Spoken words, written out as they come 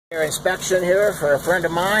Inspection here for a friend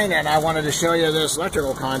of mine, and I wanted to show you this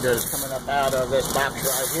electrical conduit is coming up out of this box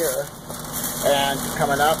right here and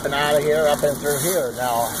coming up and out of here, up and through here.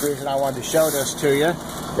 Now, the reason I wanted to show this to you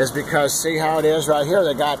is because see how it is right here.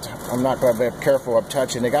 They got, I'm not going to be careful of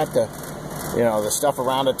touching, they got the, you know, the stuff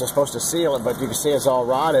around it that's supposed to seal it, but you can see it's all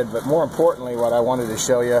rotted. But more importantly, what I wanted to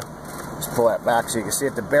show you, let's pull that back so you can see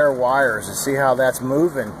it, the bare wires, and see how that's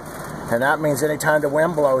moving. And that means anytime the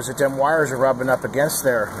wind blows, that them wires are rubbing up against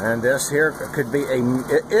there. And this here could be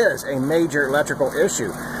it is a major electrical issue.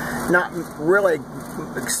 Not really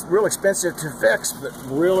real expensive to fix, but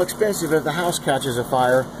real expensive if the house catches a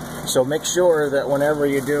fire. So make sure that whenever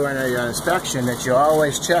you're doing an inspection that you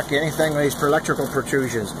always check anything with these electrical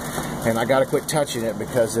protrusions. And I got to quit touching it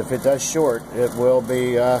because if it does short, it will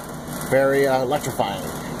be very electrifying.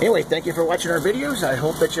 Anyway, thank you for watching our videos. I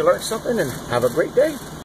hope that you learned something and have a great day.